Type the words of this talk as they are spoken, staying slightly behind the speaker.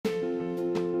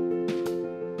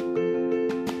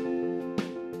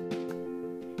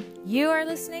You are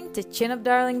listening to Chin Up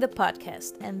Darling, the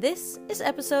podcast, and this is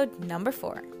episode number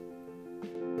 4.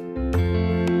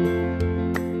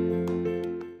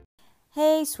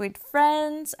 Hey, sweet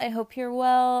friends. I hope you're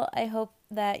well. I hope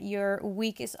that your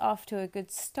week is off to a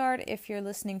good start if you're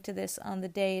listening to this on the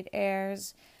day it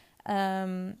airs.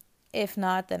 If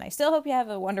not, then I still hope you have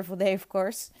a wonderful day, of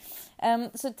course.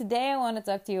 So today I want to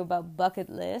talk to you about bucket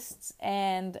lists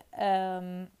and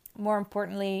more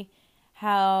importantly,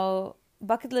 how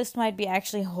bucket list might be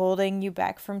actually holding you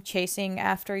back from chasing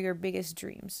after your biggest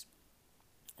dreams.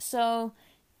 So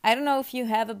I don't know if you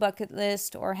have a bucket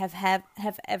list or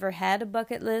have ever had a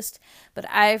bucket list, but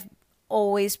I've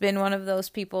always been one of those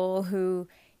people who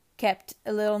kept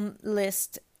a little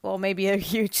list, well, maybe a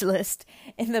huge list,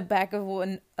 in the back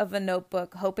of a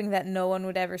notebook, hoping that no one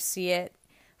would ever see it,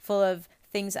 full of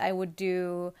things I would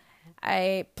do,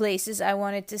 places I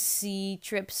wanted to see,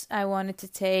 trips I wanted to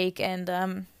take,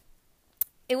 and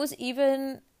it was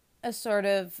even a sort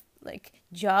of like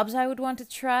jobs I would want to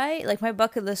try. Like my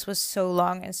bucket list was so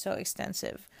long and so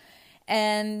extensive.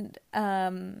 And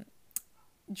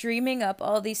dreaming up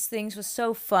all these things was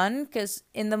so fun because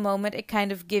in the moment it kind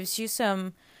of gives you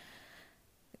some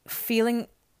feeling.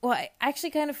 Well, it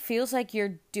actually kind of feels like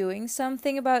you're doing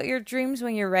something about your dreams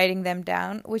when you're writing them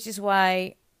down, which is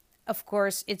why, of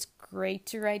course, it's great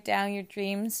to write down your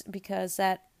dreams because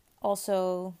that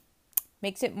also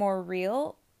makes it more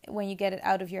real when you get it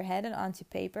out of your head and onto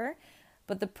paper.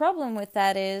 But the problem with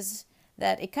that is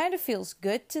that it kind of feels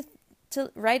good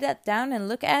to write that down and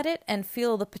look at it and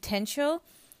feel the potential.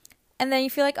 And then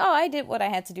you feel like, oh, I did what I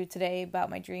had to do today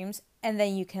about my dreams. And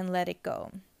then you can let it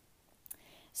go.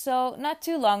 So not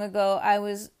too long ago, I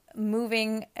was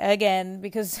moving again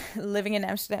because living in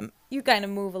Amsterdam, you kind of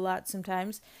move a lot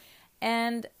sometimes.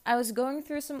 And I was going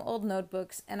through some old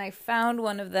notebooks and I found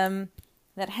one of them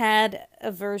that had a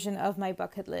version of my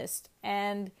bucket list.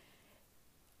 And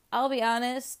I'll be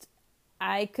honest,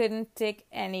 I couldn't tick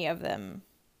any of them.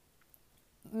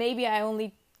 Maybe I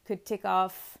only could tick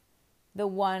off the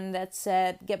one that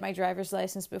said get my driver's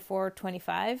license before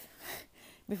 25,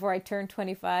 before I turned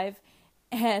 25.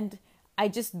 And I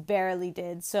just barely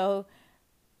did. So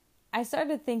I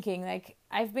started thinking, like,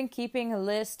 I've been keeping a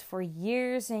list for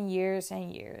years and years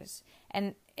and years.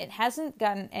 And it hasn't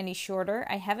gotten any shorter.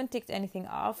 I haven't ticked anything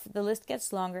off. The list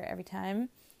gets longer every time.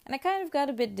 And I kind of got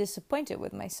a bit disappointed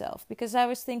with myself because I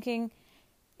was thinking,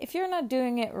 if you're not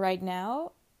doing it right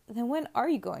now, then when are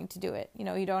you going to do it? You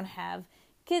know, you don't have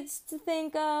kids to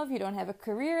think of. You don't have a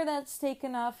career that's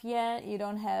taken off yet. You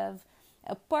don't have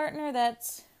a partner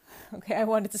that's, okay, I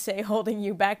wanted to say holding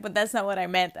you back, but that's not what I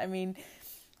meant. I mean,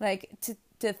 like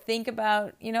to think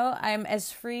about, you know, I'm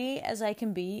as free as I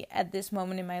can be at this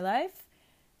moment in my life.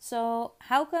 So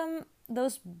how come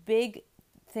those big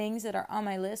things that are on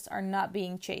my list are not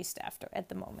being chased after at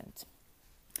the moment?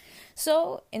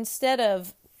 So instead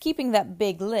of keeping that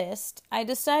big list, I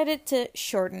decided to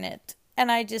shorten it.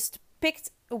 And I just picked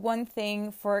one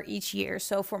thing for each year.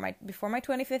 So before my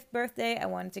 25th birthday, I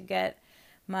wanted to get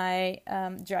my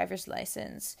driver's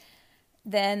license.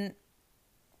 Then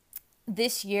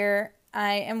this year,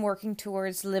 I am working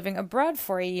towards living abroad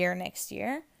for a year next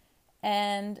year.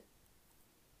 And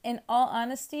in all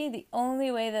honesty, the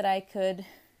only way that I could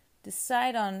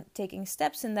decide on taking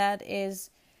steps in that is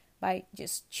by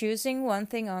just choosing one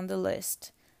thing on the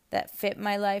list that fit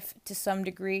my life to some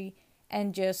degree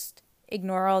and just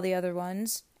ignore all the other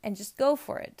ones and just go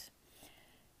for it.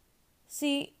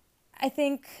 See, I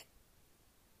think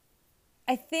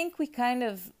we kind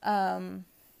of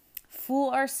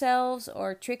fool ourselves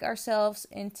or trick ourselves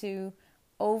into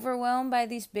overwhelmed by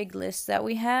these big lists that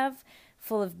we have,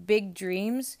 full of big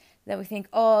dreams that we think,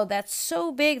 oh, that's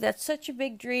so big, that's such a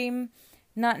big dream.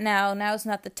 Not now, now's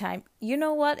not the time. You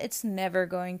know what? It's never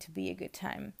going to be a good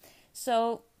time.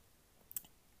 So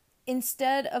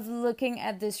instead of looking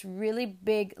at this really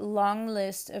big, long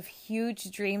list of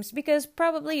huge dreams, because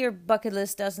probably your bucket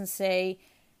list doesn't say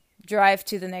drive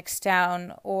to the next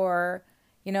town or,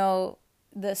 you know,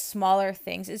 the smaller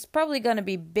things. It's probably going to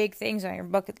be big things on your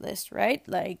bucket list, right?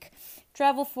 Like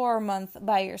travel for a month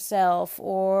by yourself,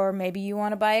 or maybe you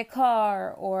want to buy a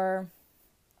car, or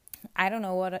I don't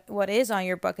know what is on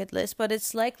your bucket list, but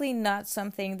it's likely not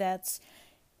something that's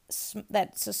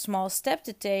a small step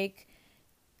to take.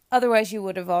 Otherwise, you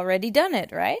would have already done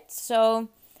it, right? So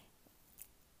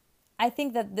I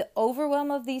think that the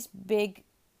overwhelm of these big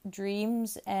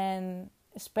dreams, and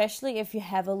especially if you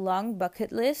have a long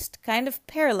bucket list, kind of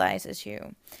paralyzes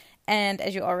you. And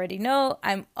as you already know,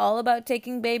 I'm all about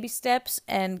taking baby steps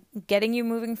and getting you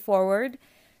moving forward.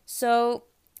 So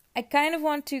I kind of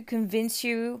want to convince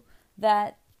you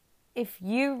that if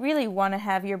you really want to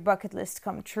have your bucket list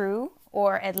come true,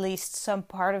 or at least some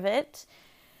part of it,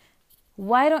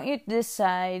 why don't you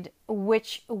decide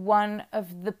which one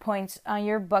of the points on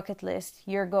your bucket list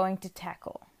you're going to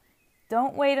tackle?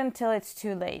 Don't wait until it's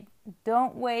too late.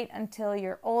 Don't wait until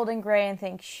you're old and gray and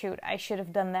think, shoot, I should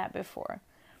have done that before.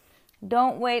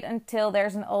 Don't wait until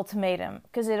there's an ultimatum,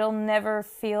 because it'll never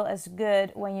feel as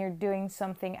good when you're doing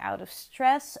something out of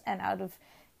stress and out of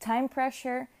time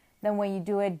pressure than when you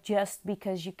do it just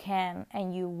because you can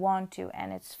and you want to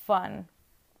and it's fun.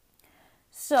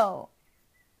 So,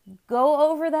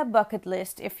 go over that bucket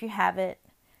list if you have it.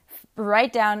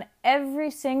 Write down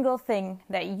every single thing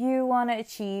that you want to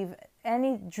achieve,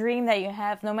 any dream that you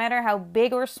have, no matter how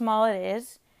big or small it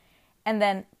is, and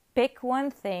then pick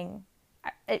one thing.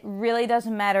 It really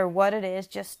doesn't matter what it is,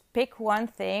 just pick one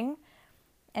thing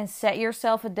and set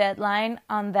yourself a deadline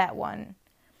on that one.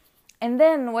 And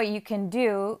then what you can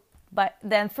do, but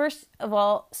then first of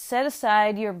all, set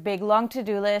aside your big long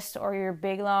to-do list or your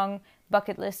big long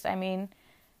bucket list. I mean,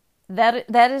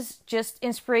 that is just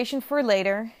inspiration for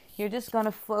later. You're just going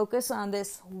to focus on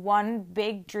this one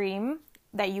big dream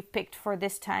that you picked for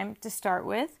this time to start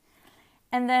with.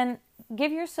 And then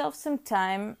give yourself some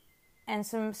time and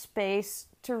some space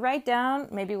to write down,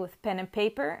 maybe with pen and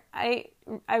paper. I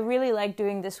really like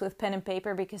doing this with pen and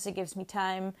paper because it gives me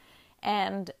time.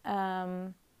 And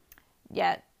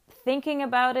thinking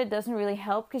about it doesn't really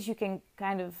help because you can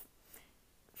kind of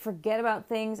forget about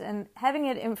things, and having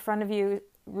it in front of you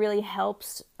really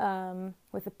helps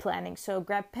with the planning. So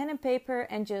grab pen and paper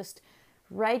and just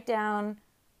write down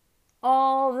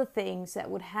all the things that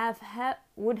would have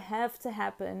to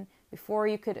happen before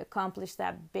you could accomplish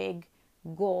that big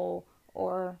goal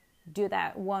or do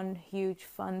that one huge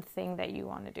fun thing that you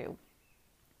want to do.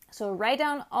 So write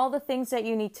down all the things that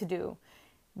you need to do.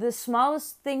 The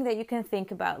smallest thing that you can think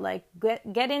about, like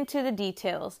get into the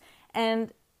details.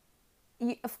 And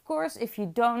of course, if you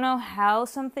don't know how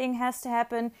something has to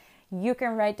happen, you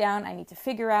can write down, I need to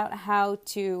figure out how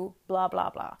to blah,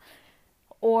 blah, blah.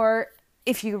 Or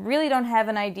if you really don't have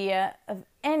an idea of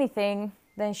anything,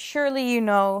 then surely you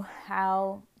know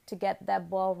how to get that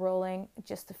ball rolling,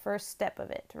 just the first step of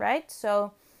it, right?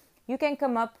 So you can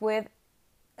come up with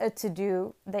a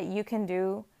to-do that you can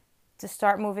do to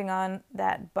start moving on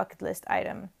that bucket list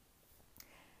item.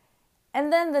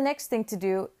 And then the next thing to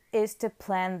do is to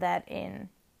plan that in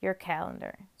your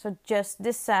calendar. So just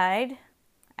decide,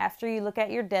 after you look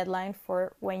at your deadline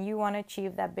for when you want to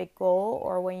achieve that big goal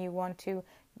or when you want to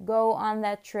go on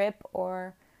that trip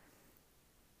or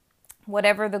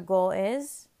whatever the goal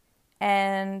is,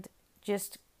 and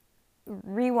just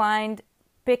rewind,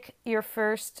 pick your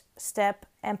first step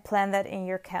and plan that in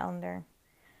your calendar.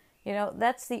 You know,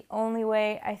 that's the only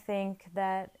way I think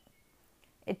that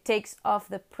it takes off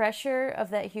the pressure of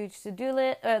that huge to-do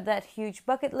list, that huge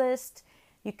bucket list.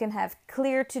 You can have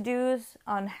clear to-dos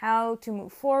on how to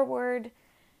move forward,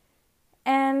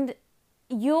 and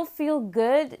you'll feel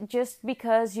good just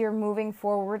because you're moving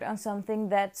forward on something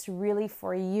that's really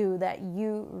for you, that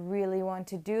you really want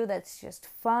to do, that's just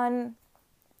fun.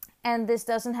 And this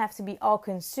doesn't have to be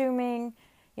all-consuming.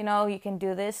 You know, you can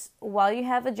do this while you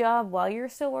have a job, while you're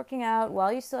still working out,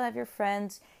 while you still have your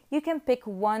friends. You can pick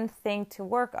one thing to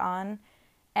work on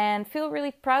and feel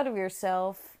really proud of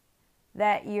yourself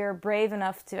that you're brave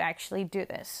enough to actually do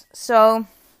this. So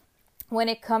when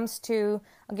it comes to,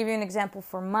 I'll give you an example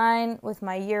for mine with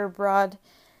my year abroad.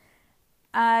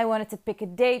 I wanted to pick a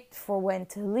date for when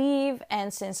to leave,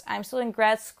 and since I'm still in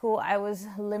grad school, I was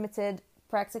limited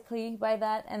practically by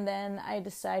that, and then I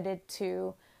decided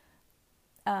to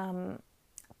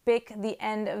pick the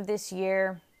end of this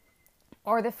year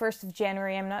or the 1st of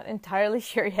January. I'm not entirely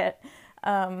sure yet,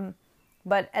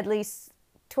 but at least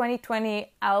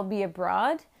 2020 I'll be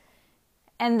abroad.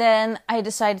 And then I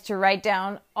decided to write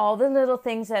down all the little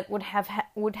things that would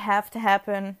have to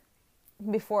happen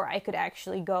before I could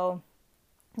actually go.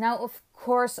 Now, of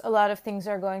course, a lot of things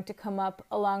are going to come up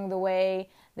along the way.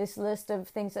 This list of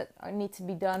things that need to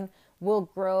be done will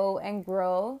grow and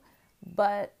grow,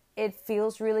 but it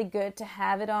feels really good to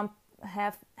have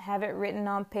it written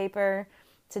on paper,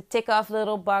 to tick off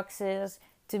little boxes,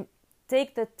 to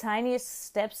take the tiniest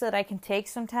steps that I can take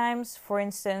sometimes. For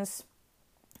instance,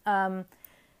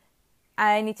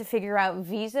 I need to figure out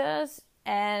visas,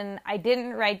 and I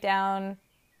didn't write down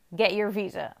get your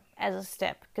visa as a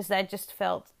step because that just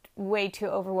felt way too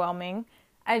overwhelming.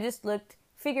 I just looked,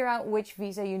 figure out which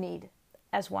visa you need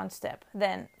as one step.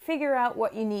 Then figure out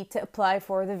what you need to apply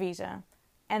for the visa.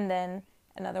 And then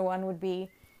another one would be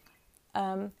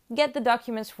get the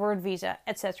documents for visa,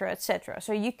 etc., etc.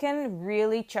 So you can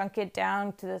really chunk it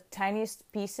down to the tiniest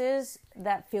pieces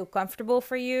that feel comfortable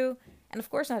for you. And of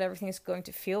course, not everything is going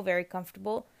to feel very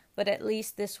comfortable, but at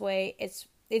least this way it's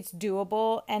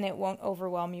doable and it won't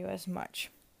overwhelm you as much.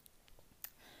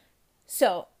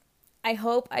 So I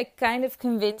hope I kind of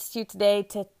convinced you today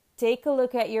to take a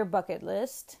look at your bucket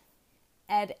list,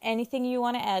 add anything you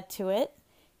want to add to it,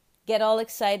 get all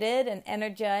excited and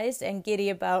energized and giddy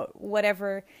about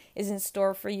whatever is in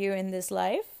store for you in this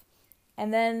life,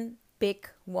 and then pick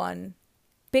one.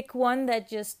 Pick one that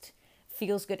just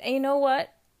feels good. And you know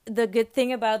what? The good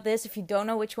thing about this, if you don't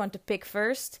know which one to pick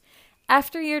first,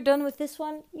 after you're done with this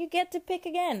one, you get to pick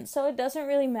again. So it doesn't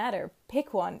really matter.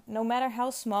 Pick one, no matter how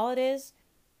small it is,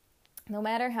 no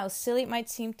matter how silly it might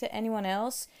seem to anyone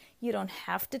else. You don't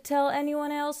have to tell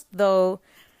anyone else, though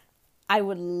I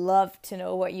would love to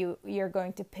know what you're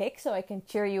going to pick so I can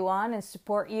cheer you on and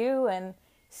support you and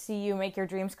see you make your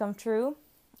dreams come true.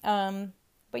 But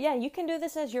yeah, you can do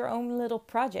this as your own little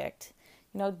project.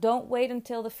 Don't wait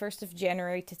until the 1st of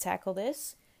January to tackle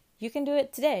this. You can do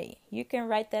it today. You can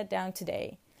write that down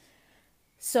today.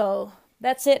 So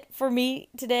that's it for me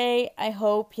today. I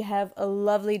hope you have a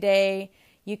lovely day.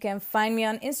 You can find me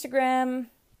on Instagram.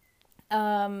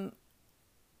 And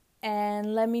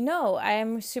let me know. I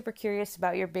am super curious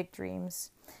about your big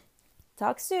dreams.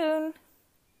 Talk soon.